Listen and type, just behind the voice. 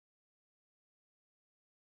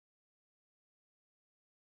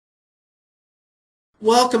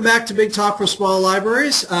Welcome back to Big Talk for Small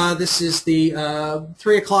Libraries. This is the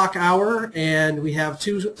 3 o'clock hour, and we have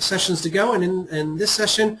two sessions to go. And in this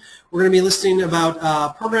session, we're going to be listening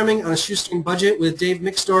about programming on a shoestring budget with Dave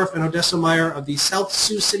Mixdorf and Odessa Meyer of the South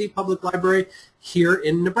Sioux City Public Library here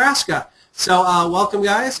in Nebraska. So welcome,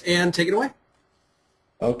 guys, and take it away.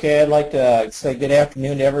 Okay, I'd like to say good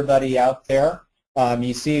afternoon to everybody out there.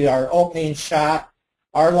 You see our opening shot.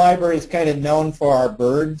 Our library is kind of known for our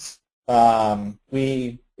birds.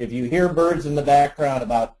 If you hear birds in the background,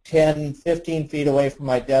 about 10, 15 feet away from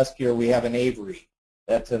my desk here, we have an aviary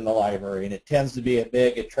that's in the library, and it tends to be a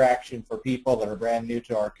big attraction for people that are brand new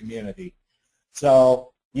to our community.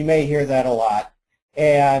 So you may hear that a lot.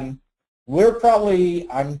 And we're probably,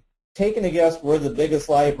 I'm taking a guess, we're the biggest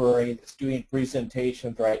library that's doing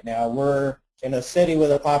presentations right now. We're in a city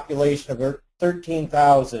with a population of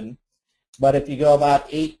 13,000, but if you go about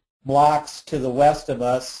 8 blocks to the west of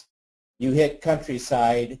us, you hit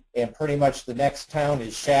countryside, and pretty much the next town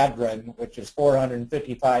is Shadron, which is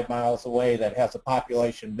 455 miles away, that has a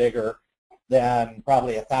population bigger than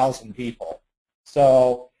probably 1,000 people.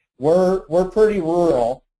 So we're pretty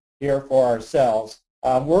rural here for ourselves.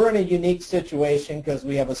 We're in a unique situation because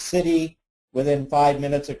we have a city within 5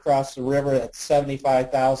 minutes across the river that's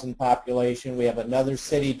 75,000 population. We have another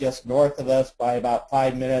city just north of us by about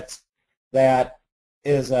 5 minutes that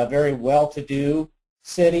is a very well-to-do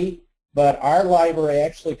city. But our library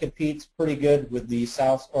actually competes pretty good with the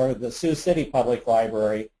Sioux City Public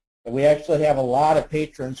Library. And we actually have a lot of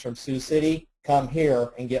patrons from Sioux City come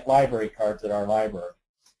here and get library cards at our library.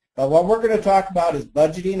 But what we're going to talk about is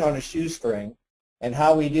budgeting on a shoestring and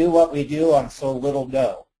how we do what we do on so little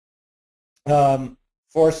dough.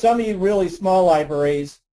 For some of you really small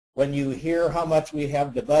libraries, when you hear how much we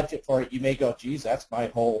have to budget for it, you may go, geez, that's my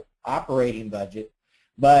whole operating budget.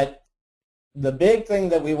 But the big thing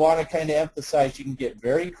that we want to kind of emphasize, you can get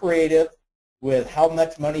very creative with how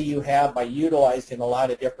much money you have by utilizing a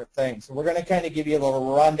lot of different things. So we're going to kind of give you a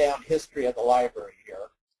little rundown history of the library here.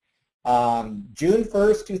 June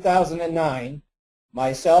 1st, 2009,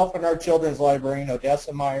 myself and our children's librarian,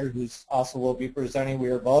 Odessa Meyer, who's also will be presenting, we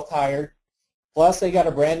were both hired. Plus they got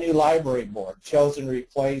a brand new library board, chosen to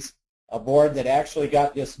replace a board that actually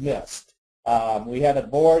got dismissed. We had a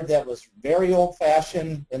board that was very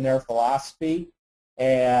old-fashioned in their philosophy,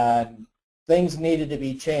 and things needed to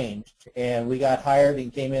be changed. And we got hired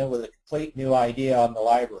and came in with a complete new idea on the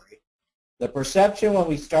library. The perception when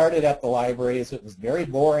we started at the library is it was very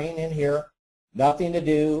boring in here, nothing to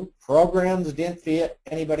do, programs didn't fit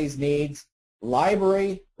anybody's needs.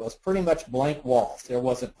 Library was pretty much blank walls. There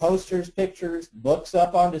wasn't posters, pictures, books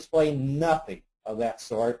up on display, nothing of that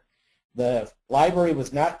sort. The library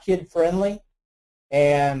was not kid-friendly,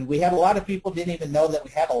 and we had a lot of people didn't even know that we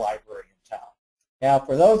had a library in town. Now,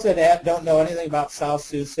 for those that don't know anything about South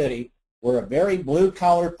Sioux City, we're a very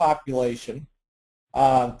blue-collar population.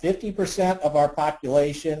 50% of our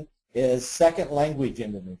population is second language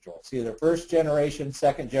individuals, either first generation,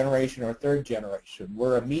 second generation, or third generation.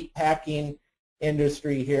 We're a meat packing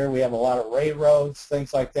industry here. We have a lot of railroads,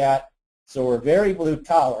 things like that. So we're very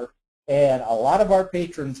blue-collar. And a lot of our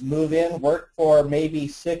patrons move in, work for maybe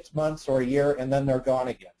 6 months or a year, and then they're gone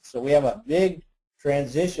again. So we have a big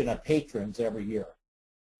transition of patrons every year.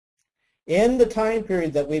 In the time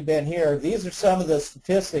period that we've been here, these are some of the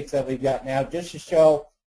statistics that we've got now just to show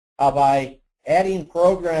how by adding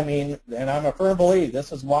programming, and I'm a firm believer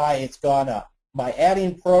this is why it's gone up. By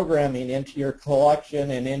adding programming into your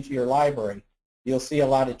collection and into your library, you'll see a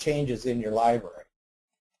lot of changes in your library.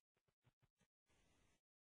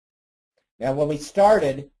 Now, when we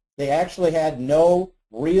started, they actually had no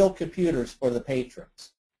real computers for the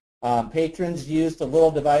patrons. Patrons used a little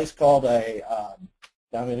device called I'm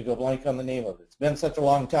going to go blank on the name of it. It's been such a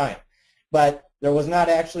long time. But there was not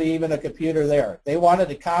actually even a computer there. If they wanted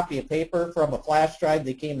to copy a paper from a flash drive,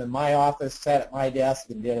 they came to my office, sat at my desk,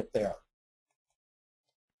 and did it there.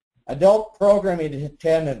 Adult programming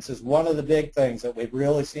attendance is one of the big things that we've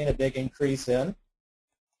really seen a big increase in,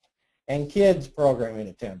 and kids programming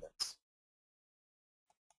attendance.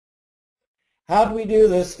 How do we do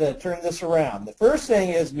this to turn this around? The first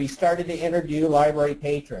thing is we started to interview library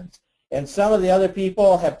patrons. And some of the other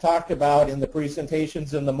people have talked about in the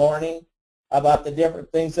presentations in the morning about the different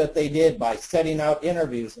things that they did by setting out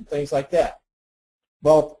interviews and things like that.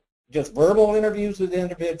 Both just verbal interviews with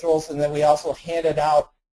individuals, and then we also handed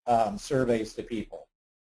out surveys to people.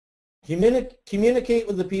 Communicate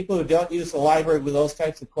with the people who don't use the library with those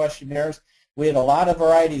types of questionnaires. We had a lot of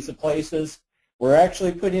varieties of places. We're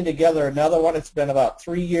actually putting together another one. It's been about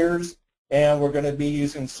 3 years, and we're going to be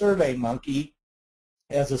using SurveyMonkey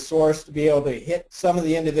as a source to be able to hit some of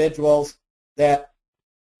the individuals that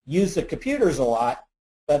use the computers a lot,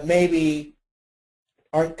 but maybe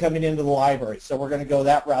aren't coming into the library. So we're going to go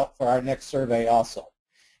that route for our next survey also.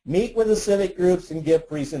 Meet with the civic groups and give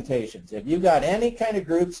presentations. If you've got any kind of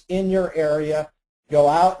groups in your area, go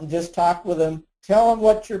out and just talk with them. Tell them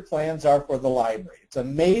what your plans are for the library. It's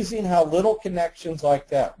amazing how little connections like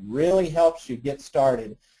that really helps you get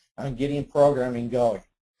started on getting programming going.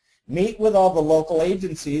 Meet with all the local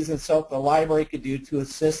agencies and so what the library could do to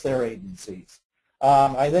assist their agencies.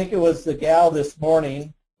 I think it was the gal this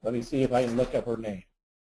morning, let me see if I can look up her name,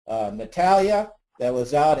 Natalia, that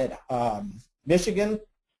was out at Michigan,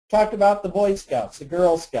 talked about the Boy Scouts, the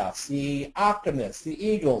Girl Scouts, the Optimists, the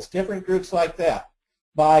Eagles, different groups like that.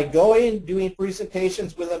 By going, doing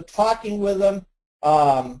presentations with them, talking with them,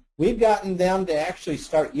 we've gotten them to actually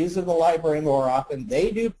start using the library more often.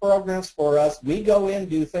 They do programs for us. We go in,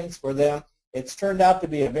 do things for them. It's turned out to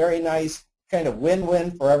be a very nice kind of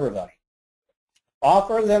win-win for everybody.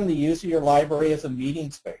 Offer them the use of your library as a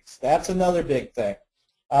meeting space. That's another big thing.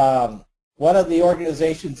 One of the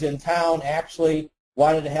organizations in town actually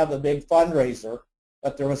wanted to have a big fundraiser,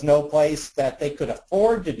 but there was no place that they could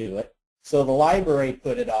afford to do it. So the library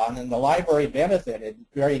put it on, and the library benefited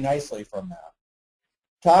very nicely from that.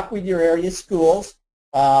 Talk with your area schools.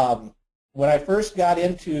 When I first got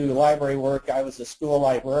into library work, I was a school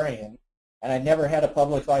librarian, and I never had a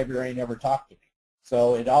public librarian ever talk to me.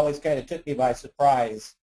 So it always kind of took me by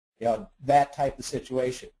surprise, you know, that type of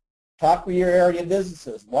situation. Talk with your area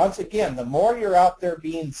businesses. Once again, the more you're out there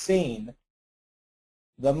being seen,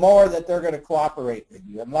 the more that they're going to cooperate with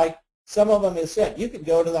you. And like some of them have said, you could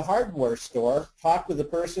go to the hardware store, talk with the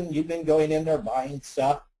person, you've been going in there buying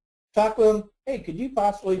stuff, talk with them, hey, could you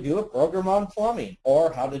possibly do a program on plumbing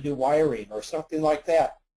or how to do wiring or something like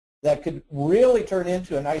that that could really turn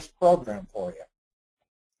into a nice program for you.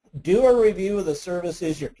 Do a review of the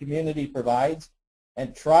services your community provides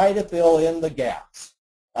and try to fill in the gaps.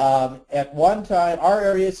 At one time, our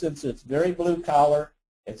area, since it's very blue collar,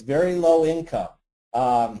 it's very low income.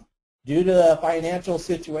 Due to the financial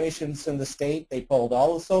situations in the state, they pulled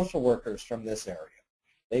all the social workers from this area.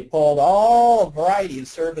 They pulled all a variety of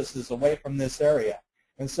services away from this area.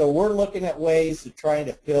 And so we're looking at ways of trying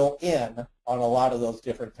to fill in on a lot of those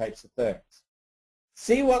different types of things.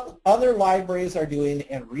 See what other libraries are doing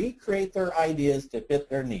and recreate their ideas to fit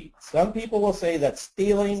their needs. Some people will say that's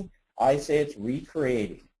stealing. I say it's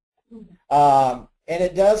recreating. And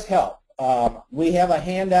it does help. We have a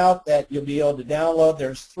handout that you'll be able to download.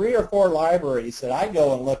 There's 3 or 4 libraries that I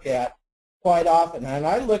go and look at quite often, and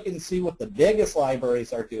I look and see what the biggest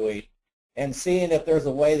libraries are doing and seeing if there's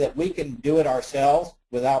a way that we can do it ourselves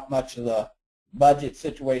without much of the budget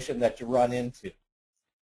situation that you run into.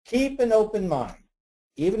 Keep an open mind.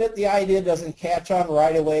 Even if the idea doesn't catch on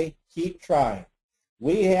right away, keep trying.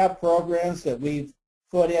 We have programs that we've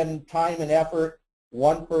put in time and effort,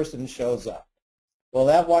 one person shows up. Well,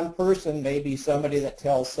 that one person may be somebody that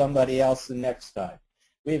tells somebody else the next time.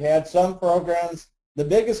 We've had some programs, the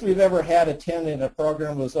biggest we've ever had attending a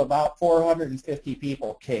program was about 450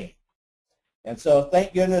 people came. And so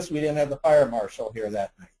thank goodness we didn't have the fire marshal here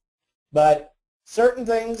that night. But certain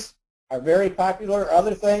things are very popular.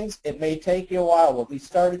 Other things, it may take you a while. When we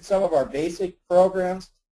started some of our basic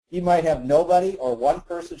programs, you might have nobody or one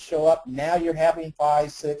person show up. Now you're having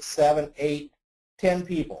 5, 6, 7, 8, 10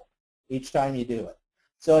 people each time you do it.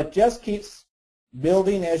 So it just keeps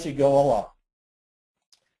building as you go along.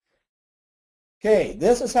 Okay,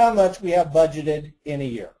 this is how much we have budgeted in a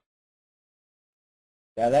year.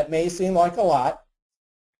 Now that may seem like a lot.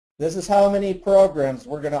 This is how many programs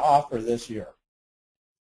we're going to offer this year.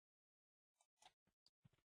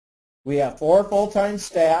 We have 4 full-time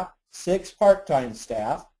staff, 6 part-time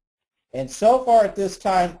staff, and so far at this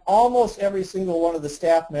time, almost every single one of the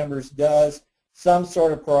staff members does some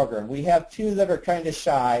sort of program. We have 2 that are kind of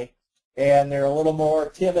shy, and they're a little more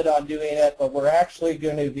timid on doing it, but we're actually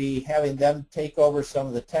going to be having them take over some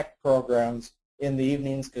of the tech programs in the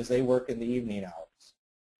evenings because they work in the evening hours.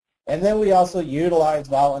 And then we also utilize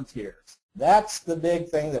volunteers. That's the big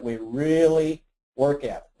thing that we really work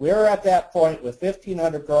at. We're at that point with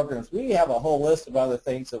 1,500 programs. We have a whole list of other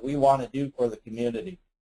things that we want to do for the community,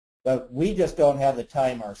 but we just don't have the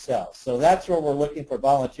time ourselves. So that's where we're looking for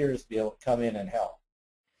volunteers to be able to come in and help.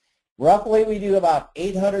 Roughly, we do about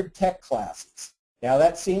 800 tech classes. Now,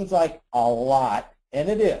 that seems like a lot, and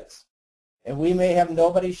it is. And we may have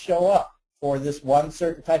nobody show up for this one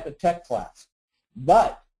certain type of tech class.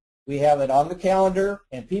 But we have it on the calendar,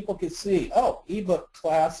 and people can see, oh, ebook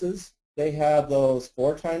classes, they have those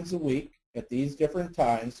 4 times a week at these different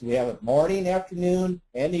times. We have it morning, afternoon,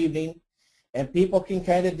 and evening, and people can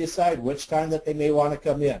kind of decide which time that they may want to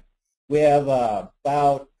come in. We have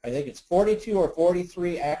about I think it's 42 or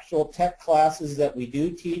 43 actual tech classes that we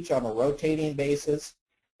do teach on a rotating basis,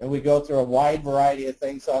 and we go through a wide variety of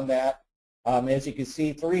things on that. As you can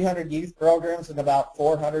see, 300 youth programs and about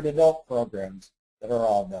 400 adult programs that are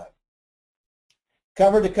all done.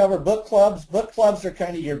 Cover-to-cover book clubs. Book clubs are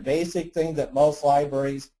kind of your basic thing that most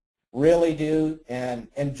libraries really do and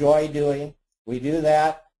enjoy doing. We do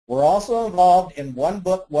that. We're also involved in One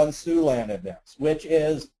Book, One Siouxland events, which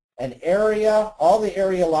is an area, all the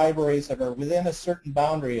area libraries that are within a certain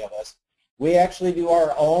boundary of us. We actually do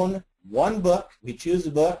our own one book. We choose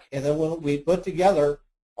a book, and then we put together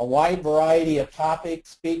a wide variety of topics,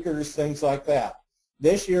 speakers, things like that.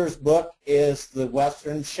 This year's book is the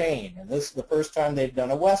Western Chain, and this is the first time they've done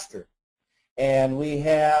a Western. And we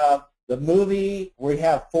have the movie, we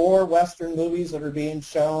have 4 Western movies that are being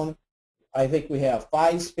shown. I think we have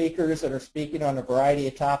 5 speakers that are speaking on a variety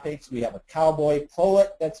of topics. We have a cowboy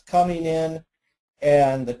poet that's coming in,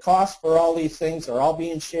 and the cost for all these things are all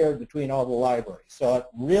being shared between all the libraries. So it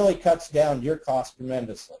really cuts down your cost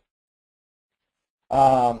tremendously.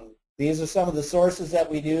 These are some of the sources that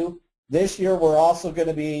we do. This year we're also going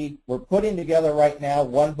to be, we're putting together right now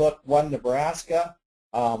One Book, One Nebraska,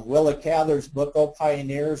 Willa Cather's book, Oh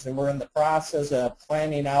Pioneers, and we're in the process of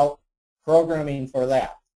planning out programming for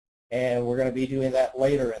that. And we're going to be doing that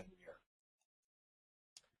later in the year.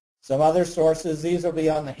 Some other sources, these will be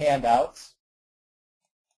on the handouts.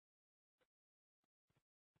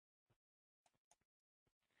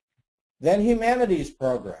 Then humanities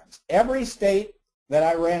programs. Every state that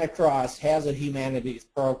I ran across has a humanities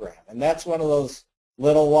program, and that's one of those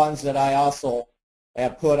little ones that I also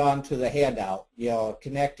have put onto the handout, you know, a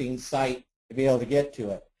connecting site to be able to get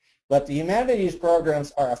to it. But the humanities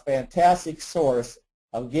programs are a fantastic source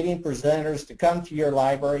of getting presenters to come to your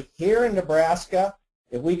library. Here in Nebraska,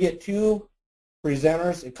 if we get 2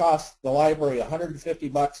 presenters, it costs the library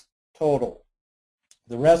 $150 total.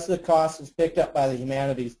 The rest of the cost is picked up by the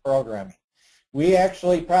humanities programming. We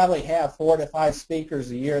actually probably have 4 to 5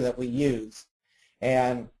 speakers a year that we use,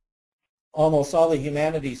 and almost all the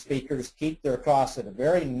humanities speakers keep their costs at a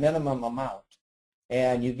very minimum amount,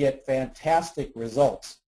 and you get fantastic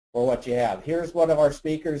results for what you have. Here's one of our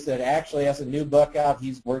speakers that actually has a new book out.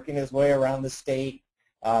 He's working his way around the state.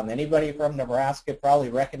 Anybody from Nebraska probably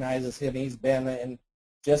recognizes him. He's been in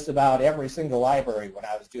just about every single library when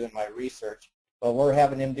I was doing my research. But we're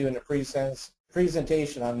having him doing a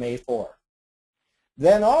presentation on May 4th.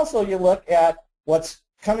 Then also you look at what's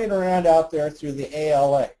coming around out there through the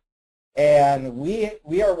ALA. And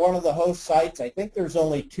we are one of the host sites. I think there's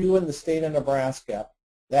only 2 in the state of Nebraska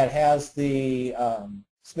that has the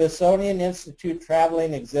Smithsonian Institute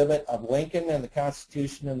traveling exhibit of Lincoln and the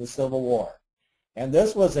Constitution and the Civil War. And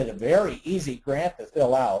this was a very easy grant to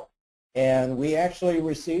fill out, and we actually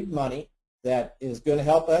received money that is going to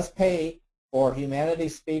help us pay for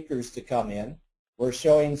humanities speakers to come in. We're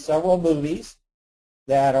showing several movies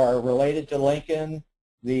that are related to Lincoln,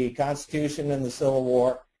 the Constitution, and the Civil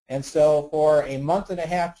War. And so for a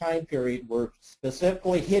month-and-a-half time period, we're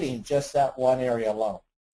specifically hitting just that one area alone.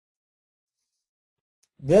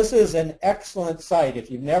 This is an excellent site.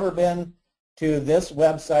 If you've never been to this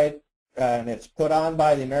website, and it's put on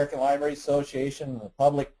by the American Library Association and the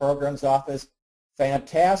Public Programs Office,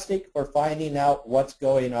 fantastic for finding out what's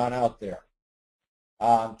going on out there.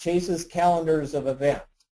 Chase's calendars of events.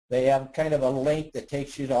 They have kind of a link that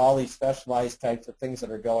takes you to all these specialized types of things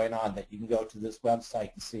that are going on that you can go to this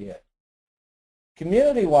website and see it.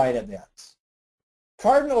 Community-wide events.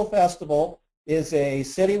 Cardinal Festival is a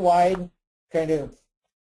citywide kind of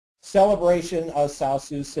celebration of South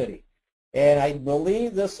Sioux City. And I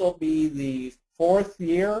believe this will be the 4th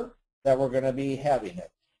year that we're going to be having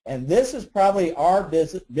it. And this is probably our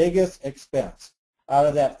biggest expense. Out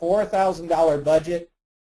of that $4,000 budget,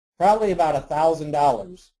 probably about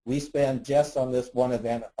 $1,000 we spend just on this one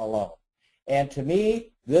event alone. And to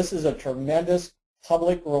me, this is a tremendous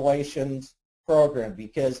public relations program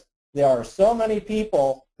because there are so many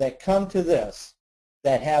people that come to this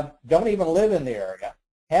that don't even live in the area,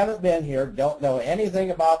 haven't been here, don't know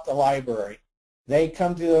anything about the library. They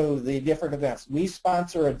come to the different events. We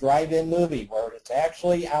sponsor a drive-in movie where it's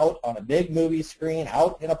actually out on a big movie screen,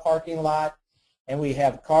 out in a parking lot, and we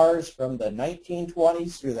have cars from the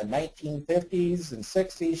 1920s through the 1950s and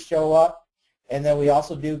 60s show up, and then we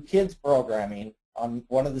also do kids programming on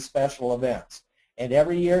one of the special events. And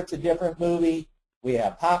every year it's a different movie. We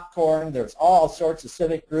have popcorn. There's all sorts of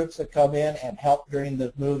civic groups that come in and help during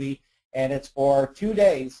the movie. And it's for 2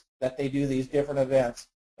 days that they do these different events.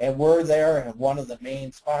 And we're there and one of the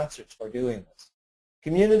main sponsors for doing this.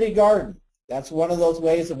 Community garden. That's one of those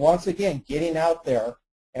ways of, once again, getting out there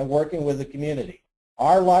and working with the community.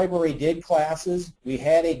 Our library did classes. We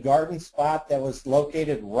had a garden spot that was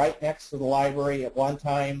located right next to the library at one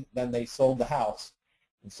time. Then they sold the house.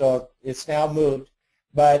 And so it's now moved.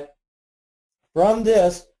 But from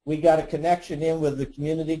this, we got a connection in with the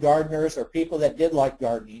community gardeners or people that did like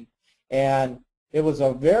gardening. And it was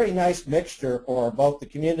a very nice mixture for both the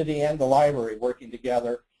community and the library working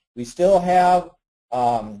together. We still have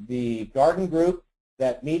the garden group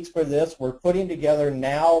that meets for this. We're putting together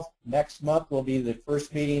now, next month will be the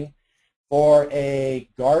first meeting for a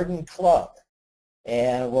garden club.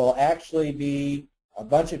 And we'll actually be a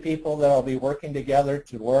bunch of people that will be working together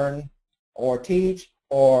to learn or teach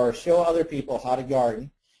or show other people how to garden.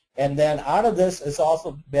 And then out of this has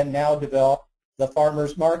also been now developed the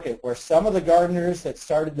farmers market, where some of the gardeners that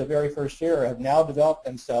started the very first year have now developed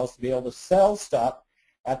themselves to be able to sell stuff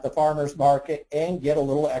at the farmers market and get a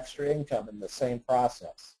little extra income in the same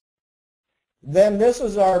process. Then this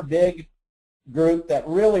is our big group that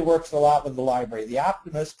really works a lot with the library, the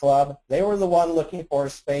Optimist Club. They were the one looking for a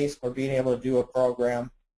space for being able to do a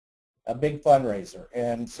program, a big fundraiser.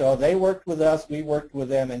 And so they worked with us, we worked with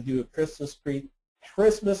them, and do a Christmas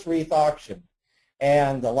wreath auction.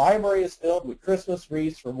 And the library is filled with Christmas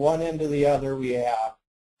wreaths from one end to the other. We have,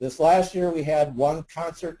 this last year we had one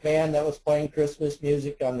concert band that was playing Christmas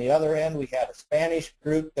music. On the other end we had a Spanish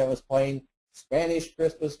group that was playing Spanish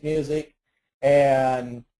Christmas music.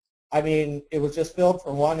 And I mean, it was just filled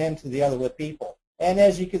from one end to the other with people. And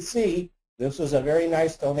as you can see, this was a very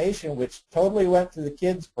nice donation which totally went to the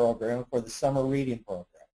kids program for the summer reading program.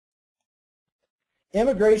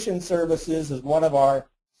 Immigration services is one of our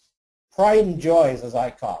pride and joys, as I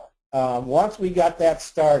call it. Once we got that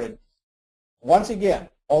started, once again,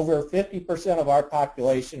 over 50% of our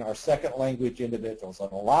population are second language individuals,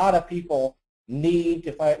 and a lot of people need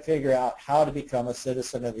to figure out how to become a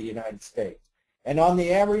citizen of the United States. And on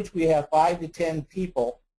the average, we have 5 to 10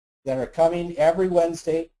 people that are coming every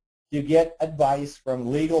Wednesday to get advice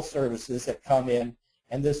from legal services that come in,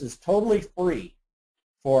 and this is totally free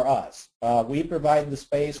for us. We provide the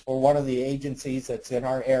space for one of the agencies that's in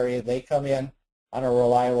our area. They come in on a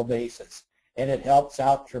reliable basis, and it helps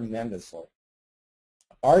out tremendously.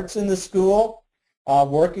 Arts in the school,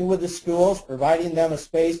 working with the schools, providing them a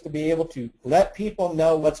space to be able to let people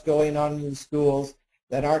know what's going on in the schools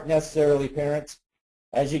that aren't necessarily parents.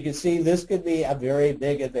 As you can see, this could be a very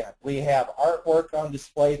big event. We have artwork on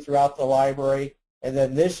display throughout the library, and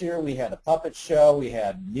then this year we had a puppet show, we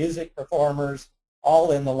had music performers,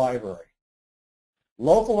 all in the library.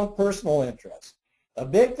 Local and personal interest. A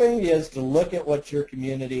big thing is to look at what your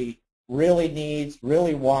community really needs,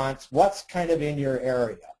 really wants, what's kind of in your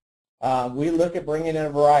area. We look at bringing in a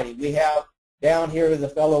variety. We have down here the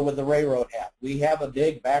fellow with the railroad hat. We have a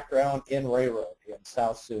big background in railroad in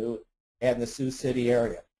South Sioux and the Sioux City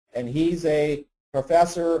area. And he's a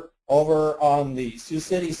professor over on the Sioux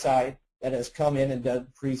City side that has come in and done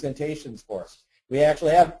presentations for us. We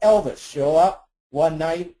actually have Elvis show up one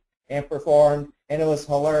night and performed, and it was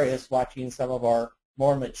hilarious watching some of our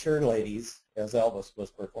more mature ladies as Elvis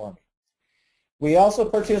was performing. We also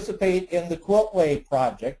participate in the Quiltway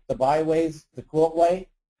project, the Byways, the Quiltway.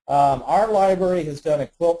 Our library has done a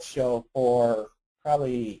quilt show for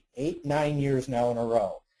probably 8-9 years now in a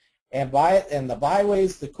row. And the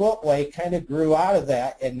Byways, the Quiltway kind of grew out of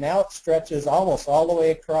that, and now it stretches almost all the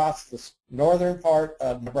way across the northern part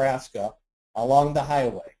of Nebraska along the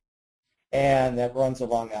highway. And that runs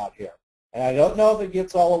along out here. And I don't know if it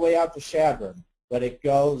gets all the way out to Chadron, but it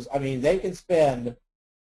goes, I mean, they can spend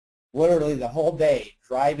literally the whole day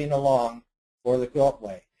driving along for the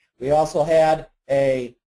Quiltway. We also had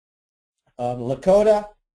a Lakota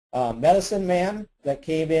medicine man that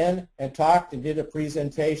came in and talked and did a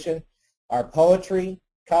presentation. Our poetry,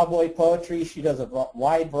 cowboy poetry, she does a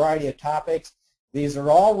wide variety of topics. These are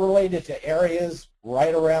all related to areas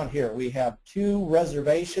right around here. We have 2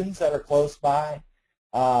 reservations that are close by.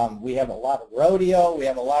 We have a lot of rodeo. We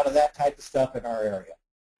have a lot of that type of stuff in our area.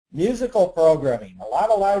 Musical programming. A lot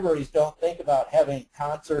of libraries don't think about having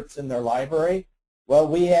concerts in their library. Well,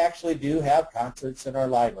 we actually do have concerts in our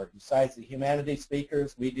library. Besides the humanities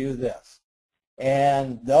speakers, we do this.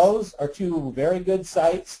 And those are 2 very good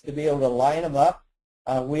sites to be able to line them up.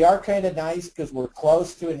 We are kind of nice because we're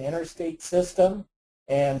close to an interstate system,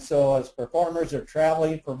 and so as performers are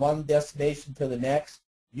traveling from one destination to the next,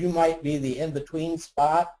 you might be the in-between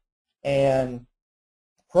spot. And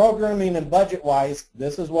programming and budget-wise,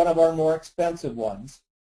 this is one of our more expensive ones,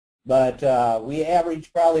 but we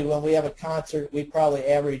average probably, when we have a concert, we probably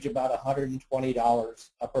average about $120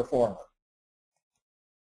 a performer.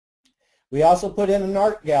 We also put in an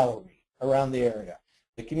art gallery around the area.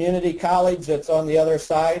 The community college that's on the other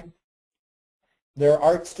side, their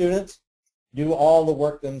art students do all the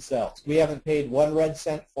work themselves. We haven't paid 1 red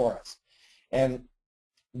cent for us. And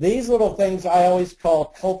these little things I always call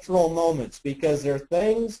cultural moments, because they're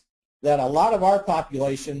things that a lot of our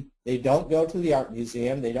population, they don't go to the art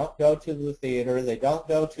museum, they don't go to the theater, they don't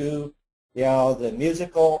go to, you know, the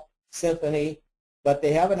musical symphony, but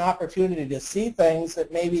they have an opportunity to see things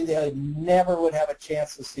that maybe they never would have a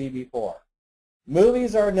chance to see before.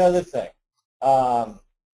 Movies are another thing.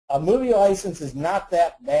 A movie license is not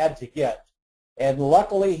that bad to get. And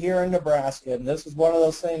luckily here in Nebraska, and this is one of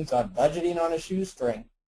those things on budgeting on a shoestring,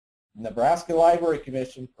 Nebraska Library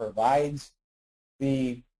Commission provides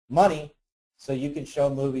the money so you can show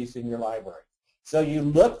movies in your library. So you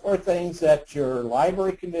look for things that your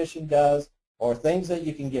library commission does, or things that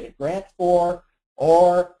you can get a grant for,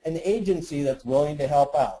 or an agency that's willing to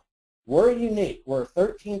help out. We're unique. We're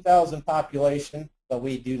 13,000 population, but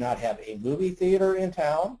we do not have a movie theater in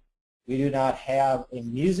town. We do not have a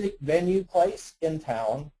music venue place in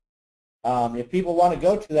town. If people want to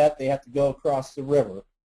go to that, they have to go across the river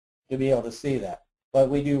to be able to see that. But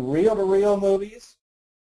we do reel-to-reel movies.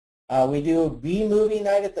 We do B-movie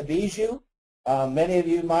night at the Bijou. Many of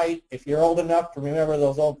you might, if you're old enough to remember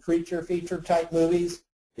those old creature feature type movies,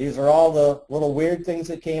 these are all the little weird things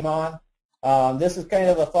that came on. This is kind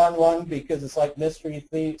of a fun one because it's like Mystery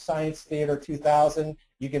Science Theater 2000.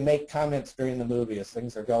 You can make comments during the movie as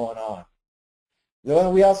things are going on.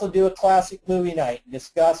 Then we also do a classic movie night,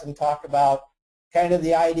 discuss and talk about kind of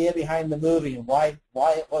the idea behind the movie and why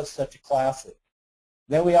it was such a classic.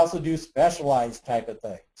 Then we also do specialized type of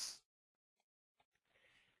things.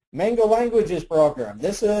 Mango Languages program.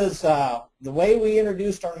 This is the way we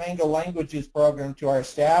introduced our Mango Languages program to our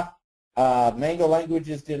staff. Mango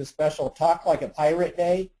Languages did a special Talk Like a Pirate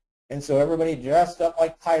Day, and so everybody dressed up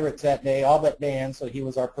like pirates that day, all but Dan, so he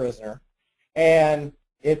was our prisoner. And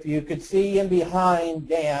if you could see in behind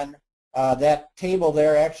Dan, that table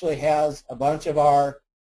there actually has a bunch of our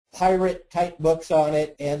pirate-type books on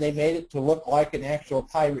it, and they made it to look like an actual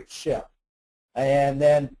pirate ship. And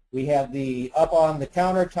then we have up on the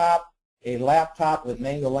countertop, a laptop with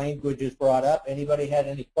Mango Languages brought up. Anybody had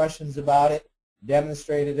any questions about it,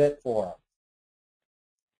 demonstrated it for them.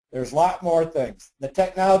 There's a lot more things. The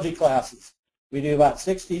technology classes. We do about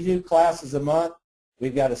 62 classes a month.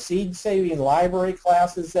 We've got a seed-saving library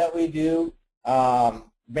classes that we do,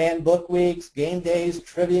 banned book weeks, game days,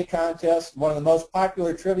 trivia contests. One of the most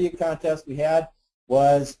popular trivia contests we had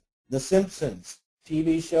was The Simpsons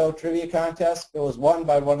TV show trivia contest. It was won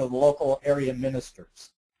by one of the local area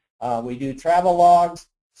ministers. We do travel logs.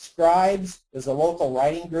 Scribes is a local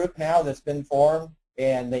writing group now that's been formed,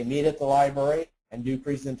 and they meet at the library and do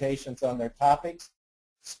presentations on their topics.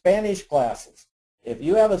 Spanish classes. If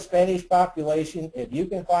you have a Spanish population, if you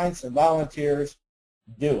can find some volunteers,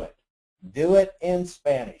 do it. Do it in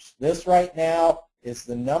Spanish. This right now is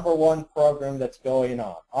the #1 program that's going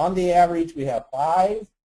on. On the average, we have 5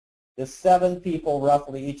 to 7 people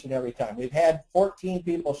roughly each and every time. We've had 14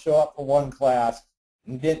 people show up for one class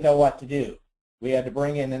and didn't know what to do. We had to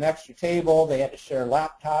bring in an extra table. They had to share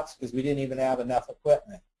laptops because we didn't even have enough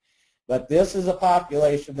equipment. But this is a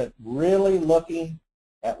population that's really looking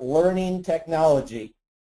at learning technology.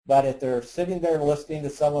 But if they're sitting there listening to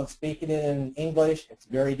someone speaking it in English, it's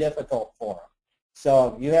very difficult for them.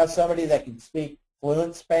 So if you have somebody that can speak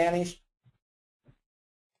fluent Spanish,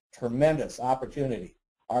 tremendous opportunity.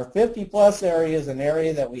 Our 50-plus area is an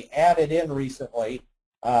area that we added in recently.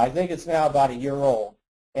 I think it's now about a year old,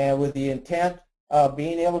 and with the intent of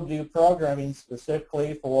being able to do programming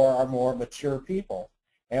specifically for our more mature people.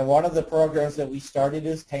 And one of the programs that we started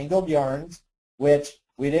is Tangled Yarns, which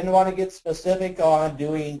we didn't want to get specific on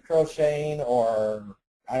doing crocheting, or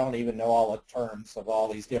I don't even know all the terms of all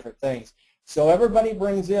these different things. So everybody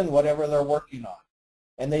brings in whatever they're working on,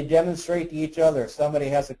 and they demonstrate to each other. Somebody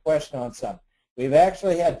has a question on something. We've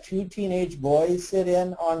actually had 2 teenage boys sit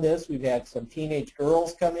in on this. We've had some teenage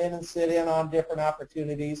girls come in and sit in on different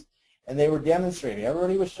opportunities, and they were demonstrating.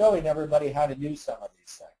 Everybody was showing everybody how to do some of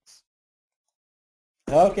these things.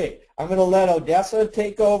 Okay, I'm going to let Odessa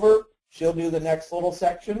take over. She'll do the next little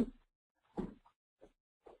section.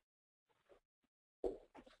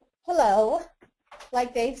 Hello.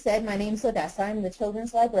 Like Dave said, my name's Odessa. I'm the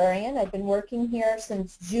children's librarian. I've been working here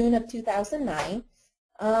since June of 2009.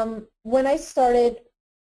 When I started,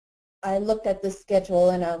 I looked at the schedule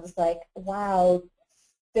and I was like, wow,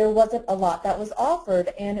 there wasn't a lot that was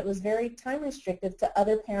offered, and it was very time restrictive to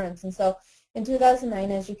other parents. And so in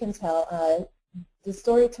 2009, as you can tell, the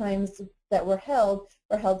story times that were held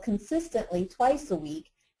consistently twice a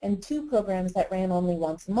week, and 2 programs that ran only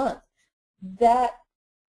once a month. That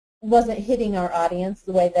wasn't hitting our audience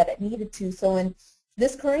the way that it needed to. So in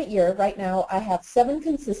this current year, right now, I have 7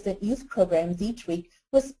 consistent youth programs each week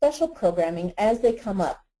with special programming as they come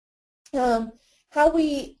up. How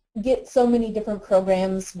we get so many different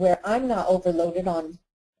programs where I'm not overloaded on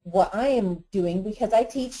what I am doing, because I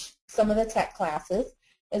teach some of the tech classes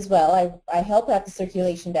as well. I help at the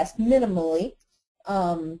circulation desk minimally,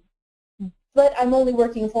 but I'm only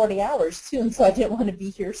working 40 hours too, and so I didn't want to be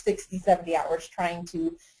here 60, 70 hours trying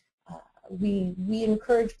to, we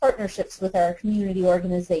encourage partnerships with our community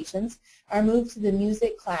organizations. Our move to the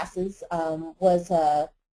music classes was a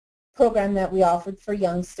program that we offered for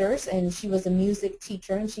youngsters, and she was a music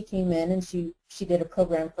teacher, and she came in and she did a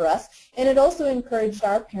program for us. And it also encouraged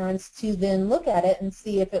our parents to then look at it and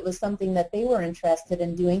see if it was something that they were interested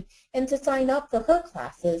in doing and to sign up for her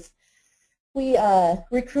classes. We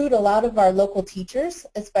recruit a lot of our local teachers,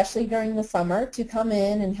 especially during the summer, to come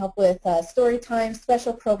in and help with story time,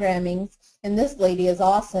 special programming. And this lady is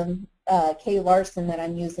awesome, Kay Larson, that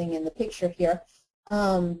I'm using in the picture here,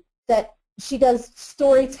 that she does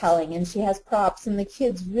storytelling, and she has props, and the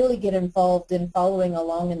kids really get involved in following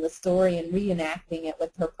along in the story and reenacting it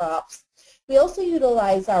with her props. We also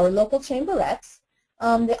utilize our local chamberettes,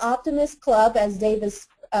 the Optimist Club, as Davis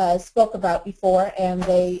spoke about before, and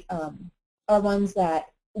they are ones that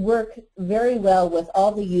work very well with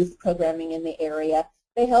all the youth programming in the area.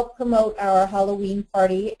 They help promote our Halloween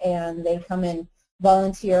party, and they come and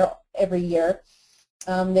volunteer every year.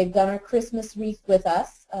 They've done our Christmas wreath with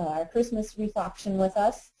us, our Christmas wreath auction with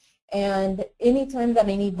us, and anytime that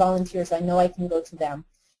I need volunteers, I know I can go to them.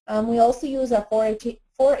 We also use our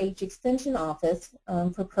 4-H Extension office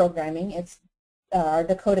for programming. It's our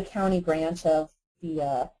Dakota County branch of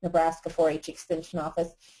the Nebraska 4-H Extension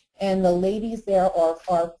office, and the ladies there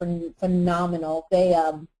are phenomenal. They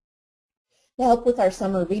help with our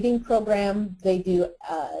summer reading program. They do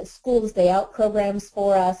schools day out programs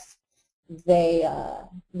for us. They,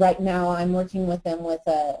 right now I'm working with them with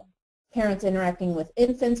a Parents Interacting with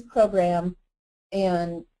Infants program,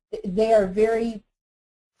 and they're a very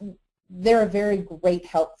great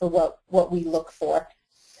help for what we look for.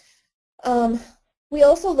 We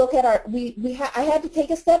also look at our, I had to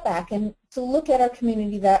take a step back and to look at our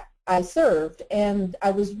community that I served, and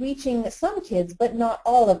I was reaching some kids, but not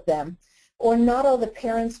all of them, or not all the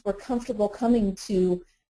parents were comfortable coming to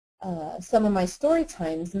some of my story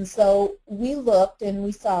times. And so we looked and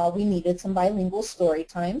we saw we needed some bilingual story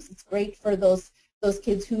times. It's great for those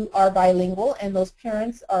kids who are bilingual, and those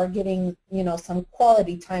parents are getting, you know, some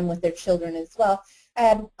quality time with their children as well. I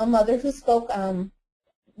had a mother who spoke,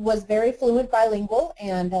 was very fluent bilingual,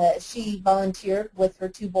 and she volunteered with her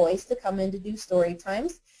 2 boys to come in to do story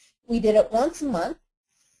times. We did it once a month.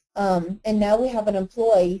 And now we have an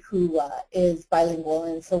employee who is bilingual,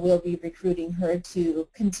 and so we'll be recruiting her to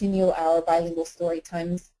continue our bilingual story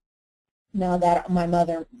times now that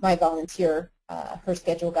my volunteer, her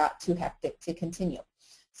schedule got too hectic to continue.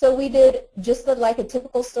 So we did just like a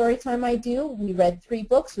typical story time I do. We read 3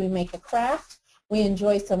 books, we make a craft, we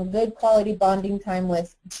enjoy some good quality bonding time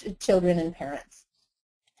with children and parents.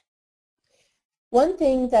 One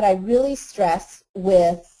thing that I really stress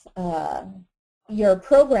with your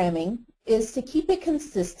programming is to keep it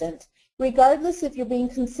consistent. Regardless if you're being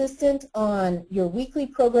consistent on your weekly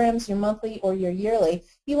programs, your monthly, or your yearly,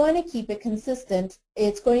 you want to keep it consistent.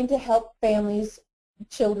 It's going to help families,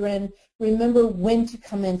 children, remember when to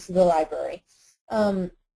come into the library.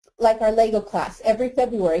 Like our Lego class, every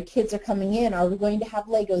February kids are coming in. Are we going to have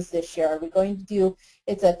Legos this year? Are we going to do,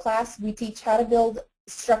 it's a class we teach how to build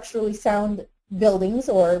structurally sound buildings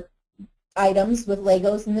or items with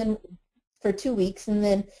Legos, and then for 2 weeks, and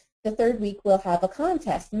then the 3rd week we'll have a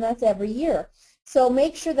contest, and that's every year. So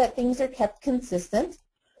make sure that things are kept consistent,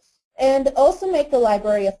 and also make the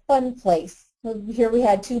library a fun place. Here we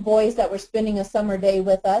had 2 boys that were spending a summer day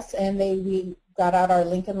with us, and we got out our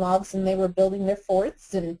Lincoln Logs, and they were building their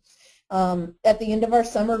forts. And at the end of our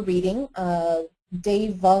summer reading,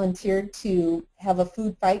 Dave volunteered to have a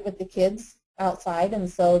food fight with the kids outside, and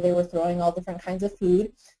so they were throwing all different kinds of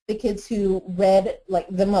food. The kids who read like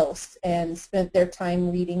the most and spent their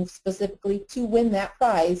time reading specifically to win that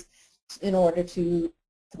prize in order to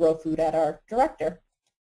throw food at our director.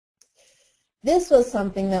 This was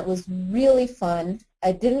something that was really fun.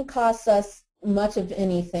 It didn't cost us much of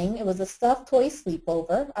anything. It was a stuffed toy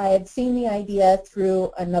sleepover. I had seen the idea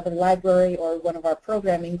through another library or one of our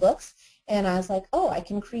programming books, and I was like, oh, I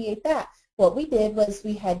can create that. What we did was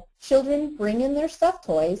we had children bring in their stuffed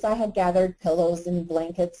toys. I had gathered pillows and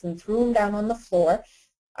blankets and threw them down on the floor.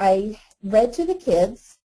 I read to the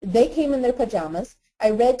kids. They came in their pajamas. I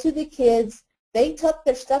read to the kids. They tucked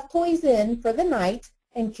their stuffed toys in for the night,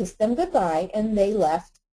 and kissed them goodbye, and they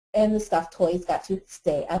left, and the stuffed toys got to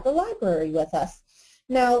stay at the library with us.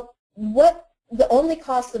 Now, what the only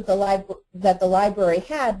cost of that the library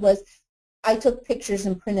had was I took pictures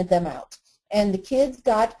and printed them out. And the kids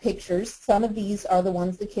got pictures. Some of these are the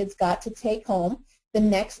ones the kids got to take home the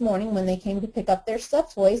next morning when they came to pick up their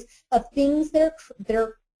stuffed toys of things their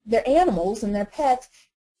animals and their pets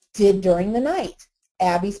did during the night.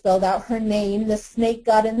 Abby spelled out her name, the snake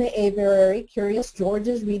got in the aviary, Curious George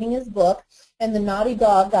is reading his book, and the naughty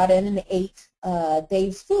dog got in and ate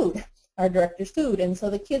Dave's food, our director's food. And so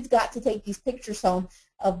the kids got to take these pictures home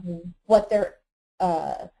of what their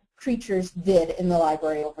creatures did in the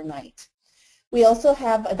library overnight. We also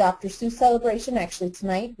have a Dr. Sioux celebration. Actually,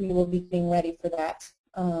 tonight we will be getting ready for that,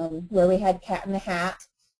 where we had Cat in the Hat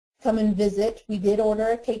come and visit. We did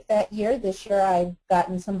order a cake that year. This year I've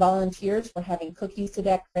gotten some volunteers for having cookies to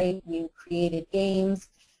decorate. We created games.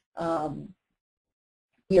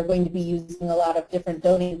 We are going to be using a lot of different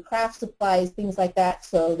donated craft supplies, things like that,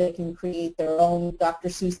 so they can create their own Dr.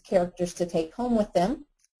 Seuss characters to take home with them.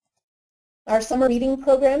 Our summer reading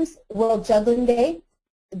programs, World Juggling Day.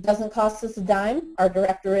 It doesn't cost us a dime. Our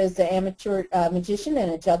director is an amateur magician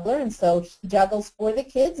and a juggler, and so he juggles for the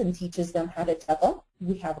kids and teaches them how to juggle.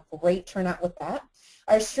 We have a great turnout with that.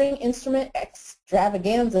 Our string instrument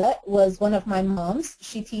extravaganza was one of my mom's.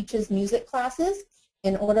 She teaches music classes.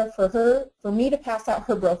 In order for me to pass out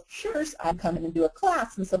her brochures, I'd come in and do a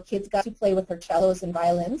class, and so kids got to play with her cellos and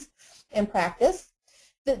violins and practice.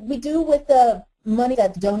 That we do with the money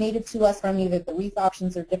that's donated to us from either the wreath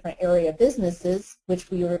auctions or different area businesses, which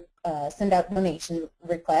we send out donation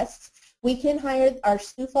requests. We can hire our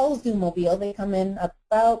Sioux Falls Zoomobile. They come in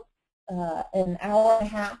about an hour and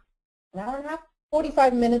a half,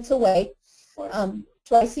 45 minutes away,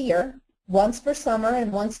 twice a year, once for summer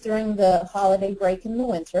and once during the holiday break in the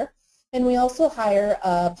winter. And we also hire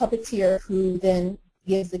a puppeteer who then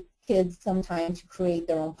gives the kids some time to create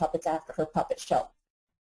their own puppets after her puppet show.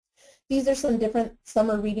 These are some different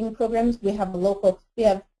summer reading programs. We have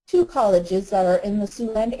two colleges that are in the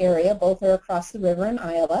Siouxland area. Both are across the river in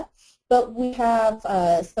Iowa. But we have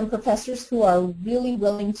some professors who are really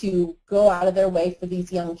willing to go out of their way for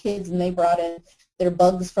these young kids, and they brought in their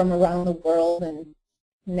bugs from around the world and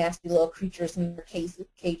nasty little creatures in their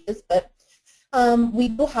cages. But we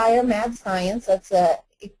do hire Mad Science. That's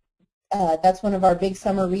one of our big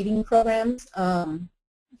summer reading programs.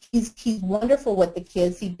 He's wonderful with the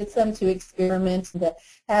kids. He gets them to experiment and to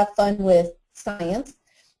have fun with science.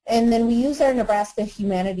 And then we use our Nebraska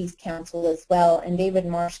Humanities Council as well. And David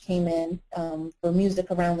Marsh came in for Music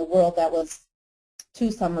Around the World. That was 2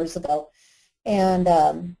 summers ago.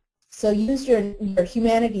 And so use your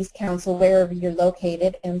Humanities Council wherever you're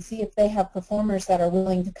located and see if they have performers that are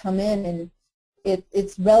willing to come in. And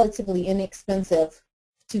it's relatively inexpensive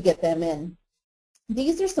to get them in.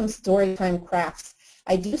 These are some story time crafts.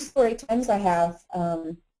 I do story times. I have,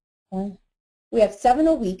 we have 7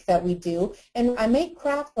 a week that we do, and I make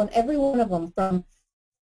crafts on every one of them from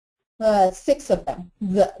 6 of them.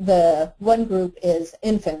 The one group is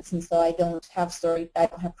infants, and so I don't have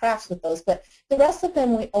crafts with those, but the rest of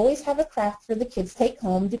them we always have a craft for the kids take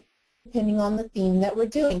home depending on the theme that we're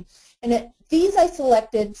doing. And these I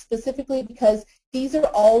selected specifically because these are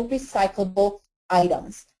all recyclable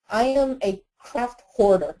items. I am a craft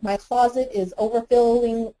hoarder. My closet is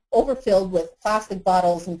overfilled with plastic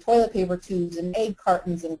bottles and toilet paper tubes and egg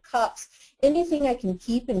cartons and cups. Anything I can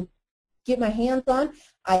keep and get my hands on,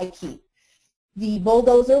 I keep. The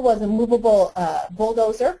bulldozer was a movable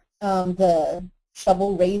bulldozer. The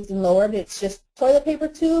shovel raised and lowered. It's just toilet paper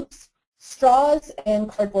tubes, straws, and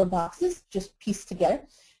cardboard boxes, just pieced together.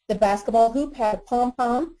 The basketball hoop had a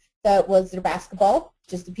pom-pom that was their basketball,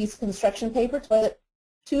 just a piece of construction paper, toilet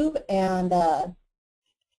tube, and a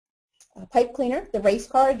pipe cleaner. The race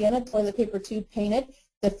car, again, a toilet paper tube painted.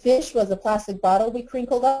 The fish was a plastic bottle we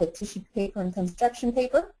crinkled up with tissue paper and construction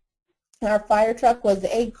paper. And our fire truck was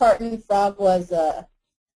the egg carton. Frog was a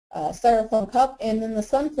styrofoam cup. And then the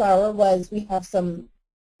sunflower was, we have some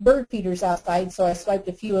bird feeders outside, so I swiped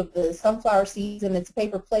a few of the sunflower seeds, and it's a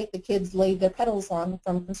paper plate the kids laid their petals on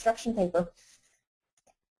from construction paper.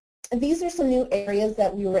 And these are some new areas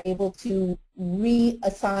that we were able to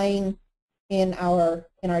reassign in our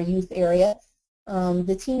youth area.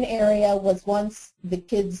 The teen area was once the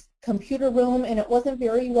kids' computer room, and it wasn't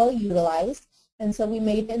very well utilized. And so we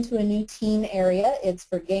made it into a new teen area. It's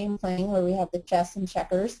for game playing, where we have the chess and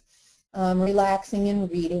checkers, relaxing and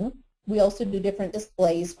reading. We also do different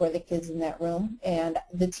displays for the kids in that room. And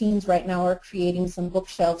the teens right now are creating some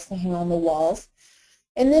bookshelves to hang on the walls.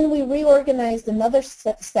 And then we reorganized another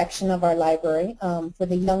section of our library for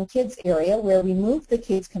the young kids area where we moved the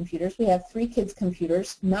kids' computers. We have 3 kids'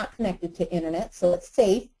 computers not connected to internet, so it's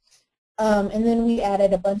safe. And then we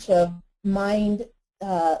added a bunch of mind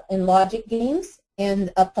and logic games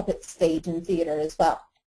and a puppet stage and theater as well.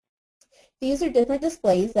 These are different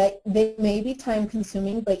displays that they may be time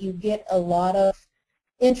consuming, but you get a lot of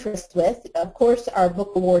interest with. Of course, our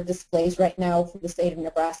book award displays right now for the state of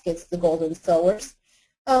Nebraska, it's the Golden Sowers.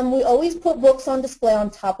 We always put books on display on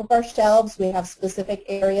top of our shelves. We have specific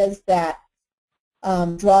areas that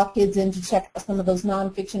draw kids in to check out some of those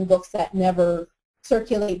nonfiction books that never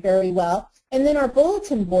circulate very well. And then our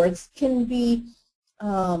bulletin boards can be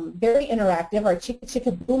very interactive. Our Chicka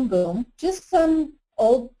Chicka Boom Boom, just some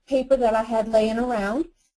old paper that I had laying around,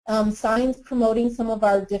 signs promoting some of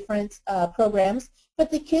our different programs, but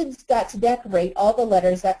the kids got to decorate all the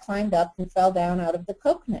letters that climbed up and fell down out of the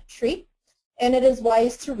coconut tree. And it is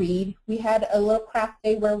wise to read. We had a little craft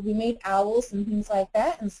day where we made owls and things like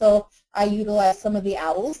that, and so I utilized some of the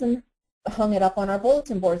owls and hung it up on our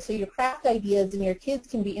bulletin board. So your craft ideas and your kids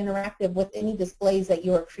can be interactive with any displays that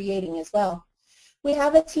you are creating as well. We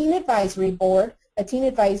have a teen advisory board.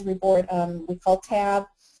 We call TAB.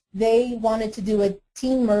 They wanted to do a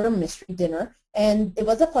teen murder mystery dinner, and it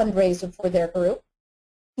was a fundraiser for their group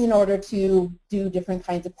in order to do different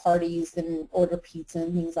kinds of parties and order pizza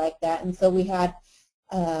and things like that. And so we had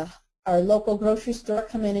our local grocery store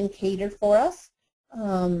come in and cater for us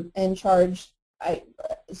and charge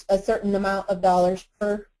a certain amount of dollars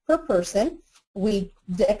per person. We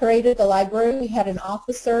decorated the library. We had an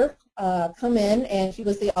officer come in, and he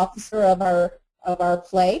was the officer of our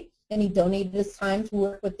play, and he donated his time to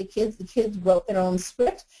work with the kids. The kids wrote their own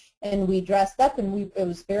script, and we dressed up, and it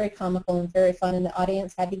was very comical and very fun, and the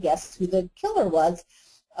audience had to guess who the killer was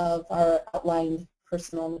of our outlined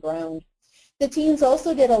person on the ground. The teens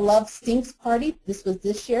also did a Love Stinks party. This was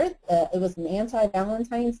this year. It was an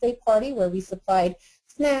anti-Valentine's Day party where we supplied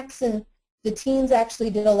snacks, and the teens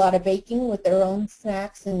actually did a lot of baking with their own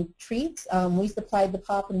snacks and treats. We supplied the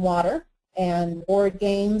pop and water and board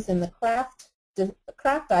games and the craft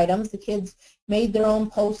items. The kids made their own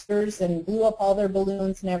posters and blew up all their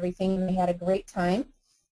balloons and everything, and they had a great time.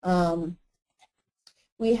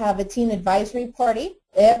 We have a teen advisory party.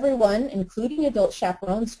 Everyone, including adult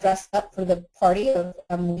chaperones, dressed up for the party.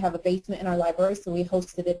 We have a basement in our library, so we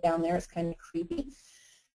hosted it down there. It's kind of creepy.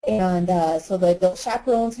 And so the adult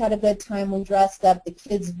chaperones had a good time. We dressed up. The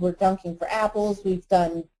kids were dunking for apples. We've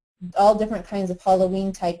done all different kinds of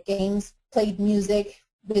Halloween-type games, played music.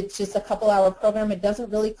 It's just a couple-hour program. It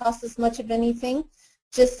doesn't really cost us much of anything,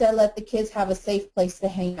 just to let the kids have a safe place to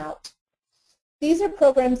hang out. These are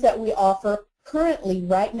programs that we offer currently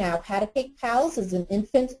right now. Pat a Cake Pals is an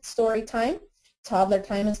infant story time. Toddler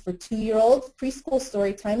time is for 2-year-olds. Preschool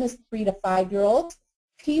story time is 3 to 5-year-olds.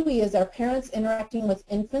 Pee-wee is our parents interacting with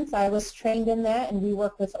infants. I was trained in that, and we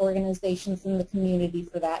work with organizations in the community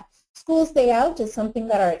for that. School's Day Out is something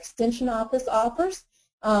that our extension office offers.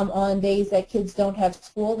 On days that kids don't have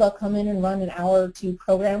school, they'll come in and run an hour or 2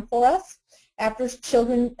 program for us. After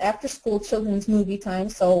school children's movie time,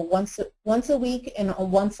 so once a week and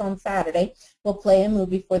once on Saturday, we'll play a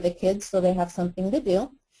movie for the kids so they have something to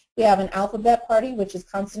do. We have an alphabet party, which is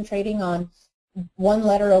concentrating on 1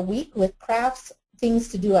 letter a week with crafts, things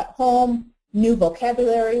to do at home, new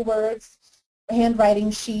vocabulary words,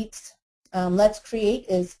 handwriting sheets. Let's Create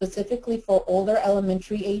is specifically for older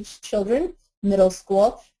elementary age children, middle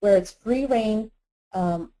school, where it's free reign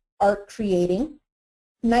art creating.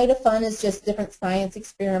 Night of Fun is just different science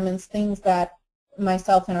experiments, things that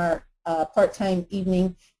myself and our part-time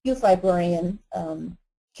evening youth librarian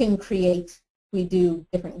can create. We do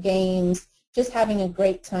different games, just having a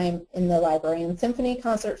great time in the library. And symphony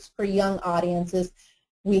concerts for young audiences.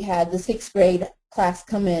 We had the 6th grade class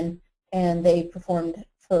come in, and they performed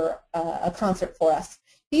for a concert for us.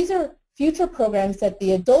 These are future programs that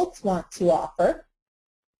the adults want to offer.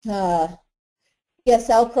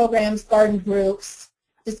 ESL programs, garden groups,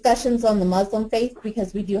 discussions on the Muslim faith,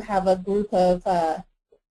 because we do have a group of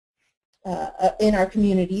in our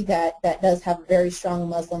community that does have a very strong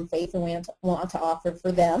Muslim faith, and we want to offer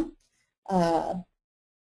for them.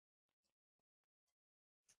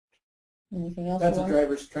 Anything else? That's a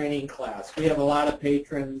driver's training class. We have a lot of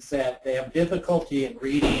patrons that they have difficulty in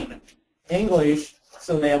reading English,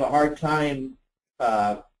 so they have a hard time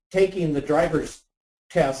taking the driver's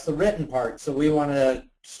test, the written part. So we want to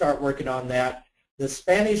start working on that. The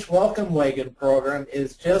Spanish Welcome Wagon program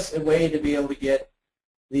is just a way to be able to get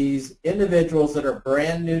these individuals that are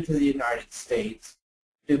brand new to the United States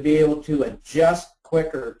to be able to adjust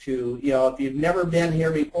quicker to, if you've never been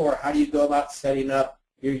here before, how do you go about setting up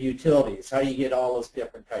your utilities, how you get all those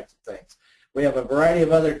different types of things. We have a variety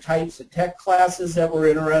of other types of tech classes that we're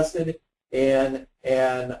interested in,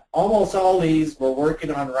 and almost all these we're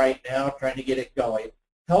working on right now, trying to get it going.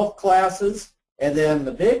 Health classes, and then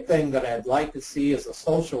the big thing that I'd like to see is a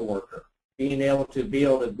social worker, being able to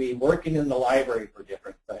be working in the library for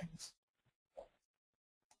different things.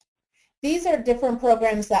 These are different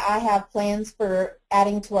programs that I have plans for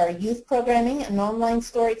adding to our youth programming, an online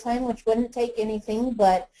story time, which wouldn't take anything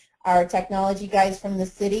but our technology guys from the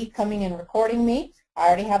city coming and recording me. I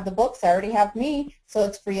already have the books, I already have me, so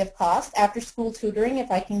it's free of cost. After school tutoring,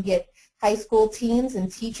 if I can get high school teens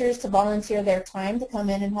and teachers to volunteer their time to come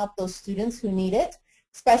in and help those students who need it.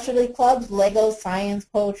 Specialty clubs, Lego, science,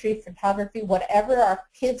 poetry, photography, whatever our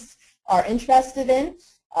kids are interested in,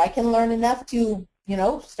 I can learn enough to, you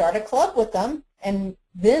know, start a club with them and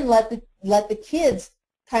then let the kids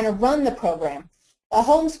kind of run the program. A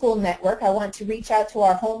homeschool network, I want to reach out to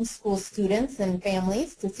our homeschool students and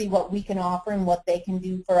families to see what we can offer and what they can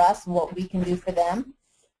do for us and what we can do for them.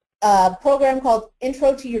 A program called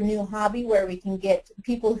Intro to Your New Hobby, where we can get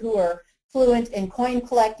people who are fluent in coin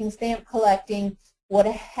collecting, stamp collecting, what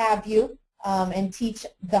have you, and teach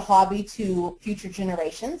the hobby to future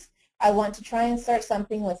generations. I want to try and start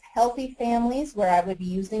something with healthy families where I would be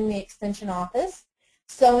using the extension office,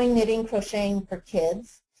 sewing, knitting, crocheting for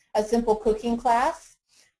kids, a simple cooking class,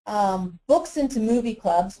 books into movie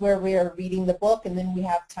clubs where we are reading the book and then we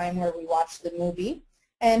have time where we watch the movie,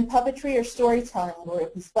 and puppetry or storytelling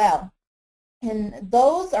group as well. And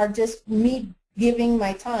those are just me giving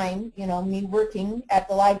my time, you know, me working at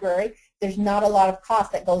the library. There's not a lot of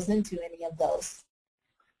cost that goes into any of those.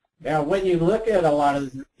 Now, when you look at a lot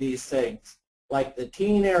of these things, like the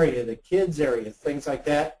teen area, the kids area, things like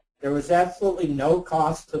that, there was absolutely no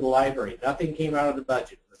cost to the library. Nothing came out of the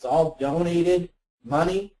budget. It was all donated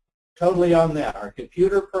money, totally on that. Our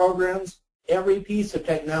computer programs, every piece of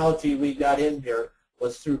technology we got in here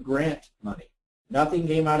was through grant money. Nothing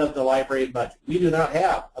came out of the library budget. We do not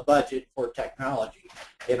have a budget for technology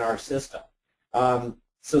in our system.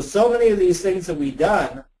 So many of these things that we've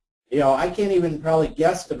done, you know, I can't even probably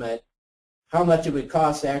guesstimate how much it would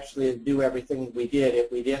cost actually to do everything we did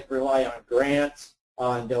if we didn't rely on grants,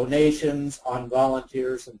 on donations, on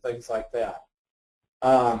volunteers, and things like that.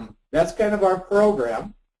 That's kind of our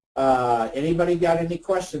program. Anybody got any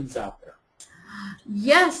questions out there?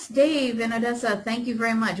 Yes, Dave and Odessa, thank you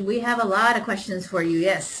very much. We have a lot of questions for you.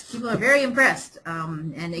 Yes, people are very impressed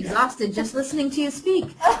and exhausted just listening to you speak.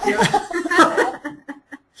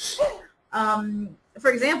 For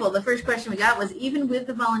example, the first question we got was, even with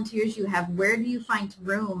the volunteers you have, where do you find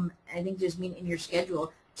room, I think just mean in your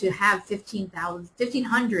schedule, to have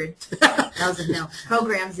 1,500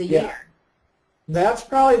 programs a year? That's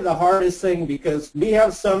probably the hardest thing, because we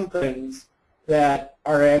have some things that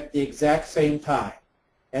are at the exact same time.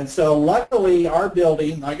 And so luckily our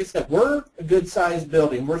building, like I said, we're a good-sized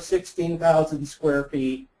building. We're 16,000 square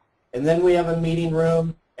feet. And then we have a meeting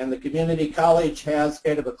room, and the community college has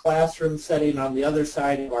kind of a classroom setting on the other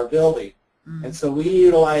side of our building. And so we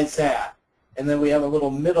utilize that. And then we have a little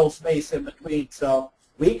middle space in between. So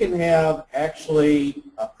we can have actually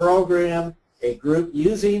a program, a group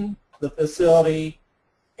using the facility,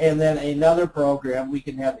 and then another program. We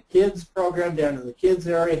can have the kids program down in the kids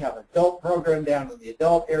area, have an adult program down in the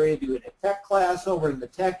adult area, doing a tech class over in the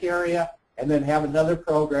tech area, and then have another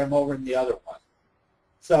program over in the other one.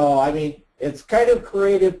 So, I mean, it's kind of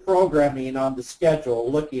creative programming on the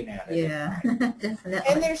schedule, looking at it. Yeah, definitely.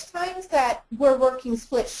 And there's times that we're working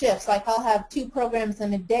split shifts, like I'll have 2 programs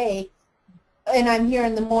in a day, and I'm here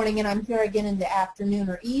in the morning and I'm here again in the afternoon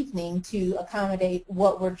or evening to accommodate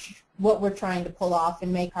what we're trying to pull off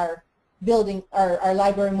and make our building, our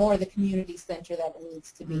library, more the community center that it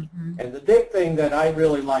needs to be. And the big thing that I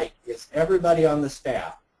really like is everybody on the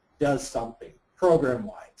staff does something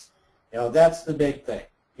program-wise. You know, that's the big thing.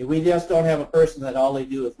 We just don't have a person that all they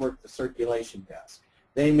do is work the circulation desk.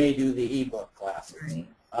 They may do the e-book classes,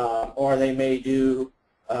 or they may do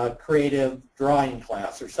a creative drawing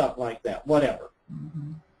class or something like that, whatever.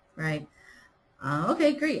 Right.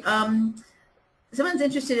 Okay, great. Someone's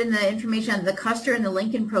interested in the information on the Custer and the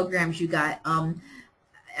Lincoln programs you got.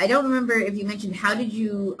 I don't remember if you mentioned, how did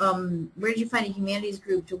you, where did you find a humanities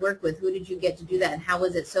group to work with? Who did you get to do that, and how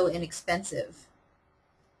was it so inexpensive?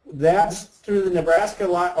 That's through the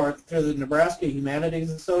Nebraska Humanities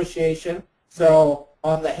Association. So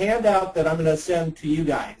on the handout that I'm going to send to you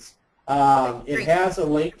guys, it has a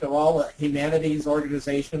link to all the humanities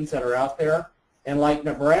organizations that are out there. And like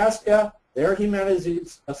Nebraska, their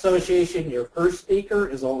Humanities Association, your first speaker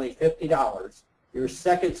is only $50. Your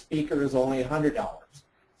second speaker is only $100.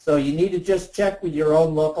 So you need to just check with your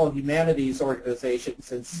own local humanities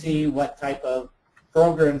organizations and see what type of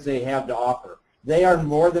programs they have to offer. They are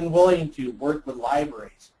more than willing to work with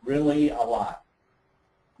libraries, really a lot.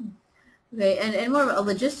 Okay, and more of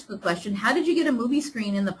a logistical question. How did you get a movie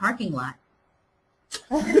screen in the parking lot?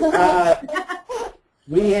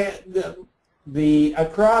 We had the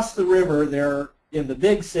across the river there in the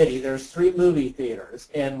big city, there's 3 movie theaters,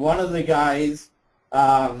 and one of the guys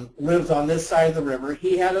lives on this side of the river.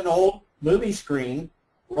 He had an old movie screen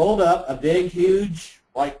rolled up, a big, huge,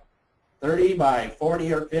 like 30 by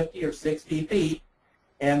 40 or 50 or 60 feet,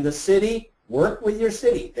 and the city worked with your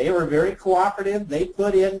city. They were very cooperative. They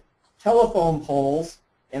put in telephone poles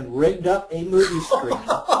and rigged up a movie screen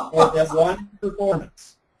for that one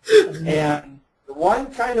performance. And the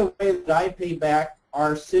one kind of way that I pay back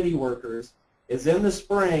our city workers is in the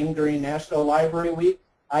spring during National Library Week,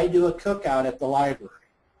 I do a cookout at the library.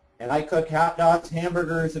 And I cook hot dogs,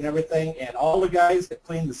 hamburgers, and everything, and all the guys that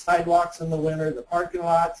clean the sidewalks in the winter, the parking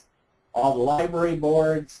lots, all the library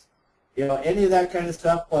boards, you know, any of that kind of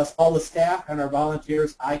stuff, plus all the staff and our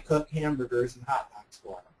volunteers, I cook hamburgers and hot dogs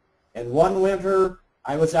for them. And one winter,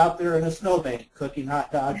 I was out there in a snowbank cooking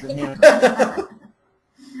hot dogs and hamburgers.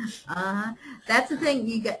 That's the thing.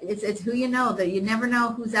 You got, it's who you know. That you never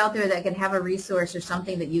know who's out there that can have a resource or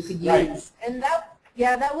something that you could use. Right. And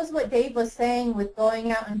that was what Dave was saying with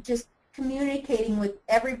going out and just communicating with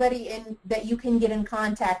everybody that you can get in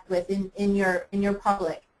contact with in your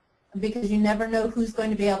public, because you never know who's going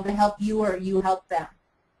to be able to help you or you help them.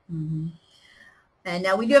 Mm-hmm. And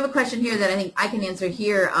now we do have a question here that I think I can answer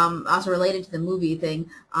here, also related to the movie thing.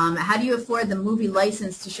 How do you afford the movie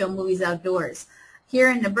license to show movies outdoors? Here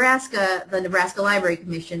in Nebraska, the Nebraska Library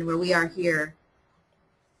Commission, where we are here,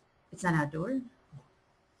 it's not outdoors?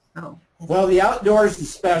 Oh. Well, the outdoors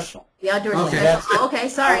is special. The outdoors Okay. is special. Okay,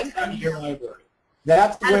 sorry. Outside of your library.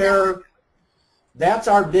 That's where, that's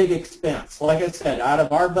our big expense. Like I said, out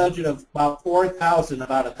of our budget of about $4,000,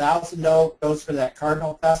 about $1,000 goes for that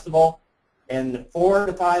Cardinal Festival, and $400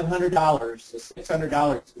 to $500 to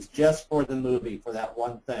 $600 is just for the movie, for that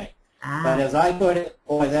one thing. But as I put it,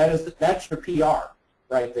 boy, that's your PR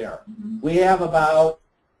right there. Mm-hmm. We have about,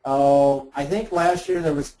 I think last year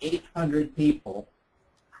there was 800 people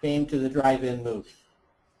came to the drive-in movie.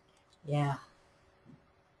 Yeah.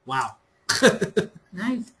 Wow.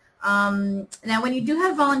 Nice. Now, when you do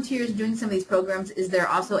have volunteers doing some of these programs, is there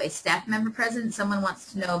also a staff member present? Someone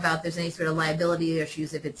wants to know about if there's any sort of liability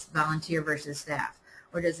issues if it's volunteer versus staff,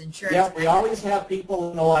 or does insurance? Yeah, we always have people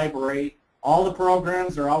in the library. All the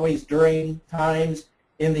programs are always during times.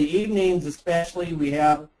 In the evenings especially, we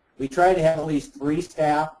try to have at least 3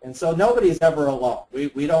 staff, and so nobody's ever alone.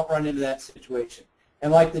 We don't run into that situation.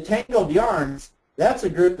 And like the Tangled Yarns, that's a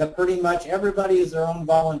group that pretty much everybody is their own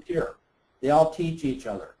volunteer. They all teach each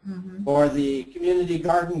other. Mm-hmm. Or the community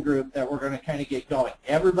garden group that we're going to kind of get going.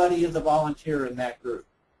 Everybody is a volunteer in that group.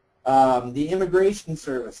 The immigration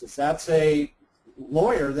services, that's a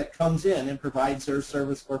lawyer that comes in and provides their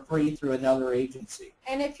service for free through another agency.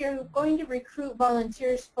 And if you're going to recruit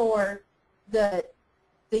volunteers for the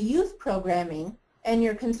youth programming and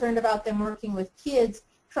you're concerned about them working with kids,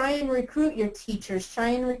 try and recruit your teachers, try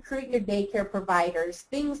and recruit your daycare providers,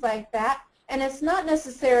 things like that. And it's not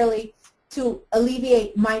necessarily to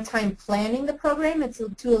alleviate my time planning the program, it's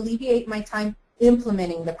to alleviate my time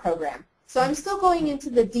implementing the program. So I'm still going into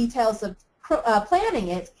the details of planning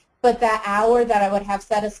it, but that hour that I would have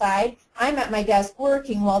set aside, I'm at my desk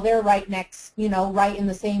working while they're right next, right in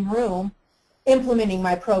the same room, implementing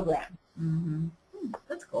my program. Mm-hmm.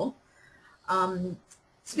 That's cool.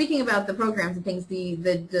 Speaking about the programs and things,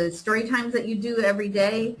 the story times that you do every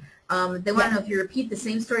day, they want to know if you repeat the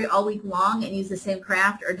same story all week long and use the same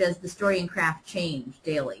craft, or does the story and craft change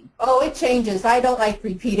daily? Oh, it changes. I don't like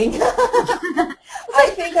repeating. I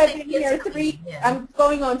think I've been here I'm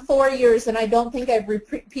going on 4 years, and I don't think I've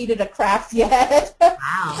repeated a craft yet.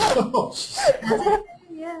 Wow.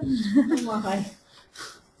 Yeah. Why?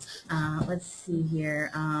 Let's see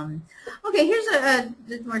here. Okay, here's a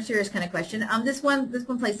more serious kind of question. This one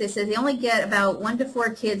place, they say they only get about 1 to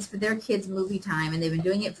 4 kids for their kids' movie time, and they've been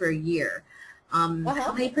doing it for a year.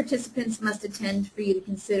 How many participants must attend for you to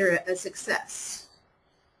consider it a success?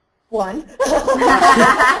 1.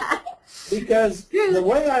 Because the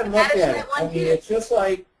way I look at it, I mean, it's just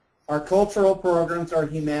like our cultural programs, our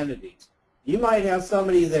humanities. You might have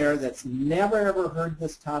somebody there that's never ever heard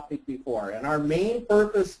this topic before, and our main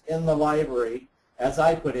purpose in the library, as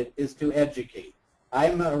I put it, is to educate.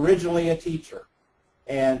 I'm originally a teacher,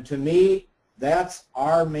 and to me, that's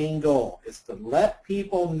our main goal, is to let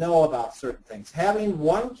people know about certain things. Having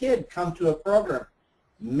 1 kid come to a program,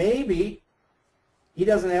 maybe he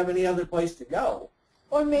doesn't have any other place to go.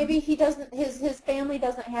 Or maybe he doesn't, his family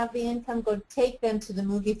doesn't have the income to take them to the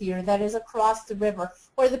movie theater that is across the river,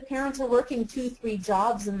 or the parents are working 2-3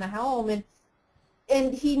 jobs in the home,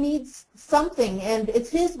 and he needs something, and it's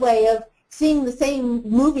his way of seeing the same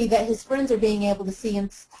movie that his friends are being able to see and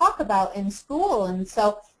talk about in school. And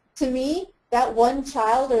so to me, that one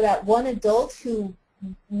child or that one adult who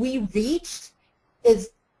we reached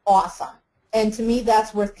is awesome. And to me,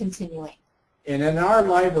 that's worth continuing. And in our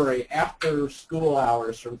library, after school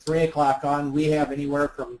hours, from 3 o'clock on, we have anywhere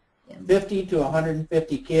from 50 to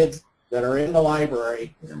 150 kids that are in the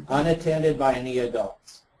library unattended by any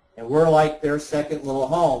adults. And we're like their second little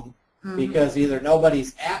home, because either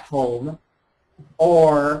nobody's at home,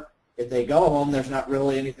 or if they go home, there's not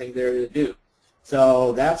really anything there to do.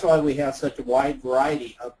 So that's why we have such a wide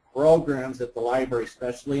variety of programs at the library,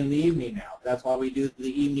 especially in the evening now. That's why we do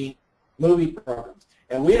the evening movie programs.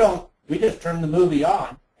 And we just turn the movie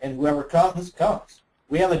on, and whoever comes, comes.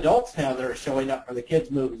 We have adults now that are showing up for the kids'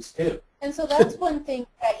 movies, too. And so that's one thing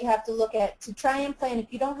that you have to look at to try and plan.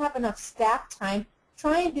 If you don't have enough staff time,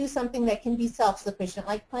 try and do something that can be self-sufficient,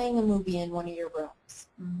 like playing a movie in one of your rooms.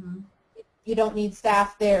 You don't need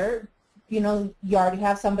staff there. You know, you already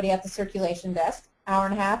have somebody at the circulation desk, hour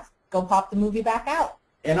and a half, go pop the movie back out.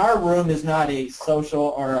 And our room is not a social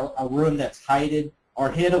or a room that's hidden or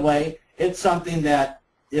hid away. It's something that,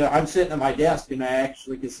 you know, I'm sitting at my desk and I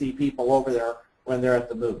actually can see people over there when they're at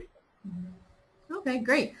the movie. Okay,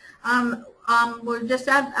 great. We're just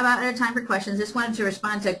about out of time for questions. Just wanted to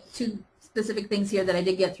respond to 2 specific things here that I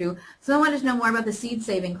did get through. So I wanted to know more about the seed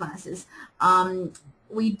saving classes.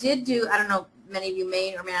 We did do, I don't know, many of you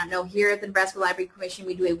may or may not know, here at the Nebraska Library Commission,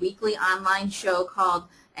 we do a weekly online show called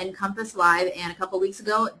Encompass Live, and a couple weeks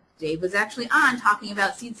ago, Dave was actually on talking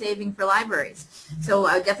about seed saving for libraries. So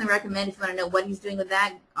I would definitely recommend, if you want to know what he's doing with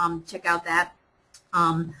that, check out that.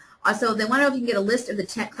 Also, they want to know if you can get a list of the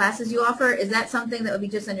tech classes you offer. Is that something that would be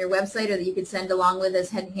just on your website, or that you could send along with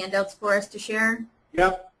as handouts for us to share?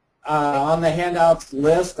 Yep. On the handouts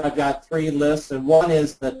list, I've got 3 lists, and one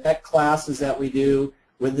is the tech classes that we do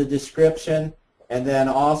with the description, and then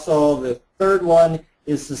also the third one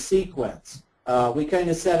is the sequence. We kind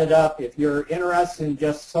of set it up if you're interested in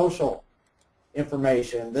just social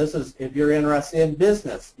information. This is if you're interested in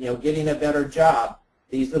business, you know, getting a better job.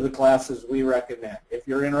 These are the classes we recommend. If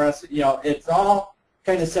you're interested, you know, it's all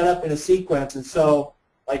kind of set up in a sequence. And so,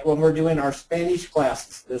 like when we're doing our Spanish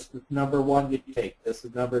classes, this is number 1 you take. This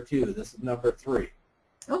is number 2. This is number 3.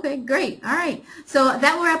 Okay, great. All right. So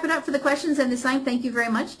that will wrap it up for the questions and this time. Thank you very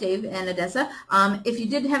much, Dave and Odessa. If you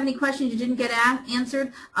did have any questions you didn't get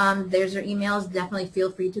answered, there's their emails. Definitely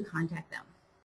feel free to contact them.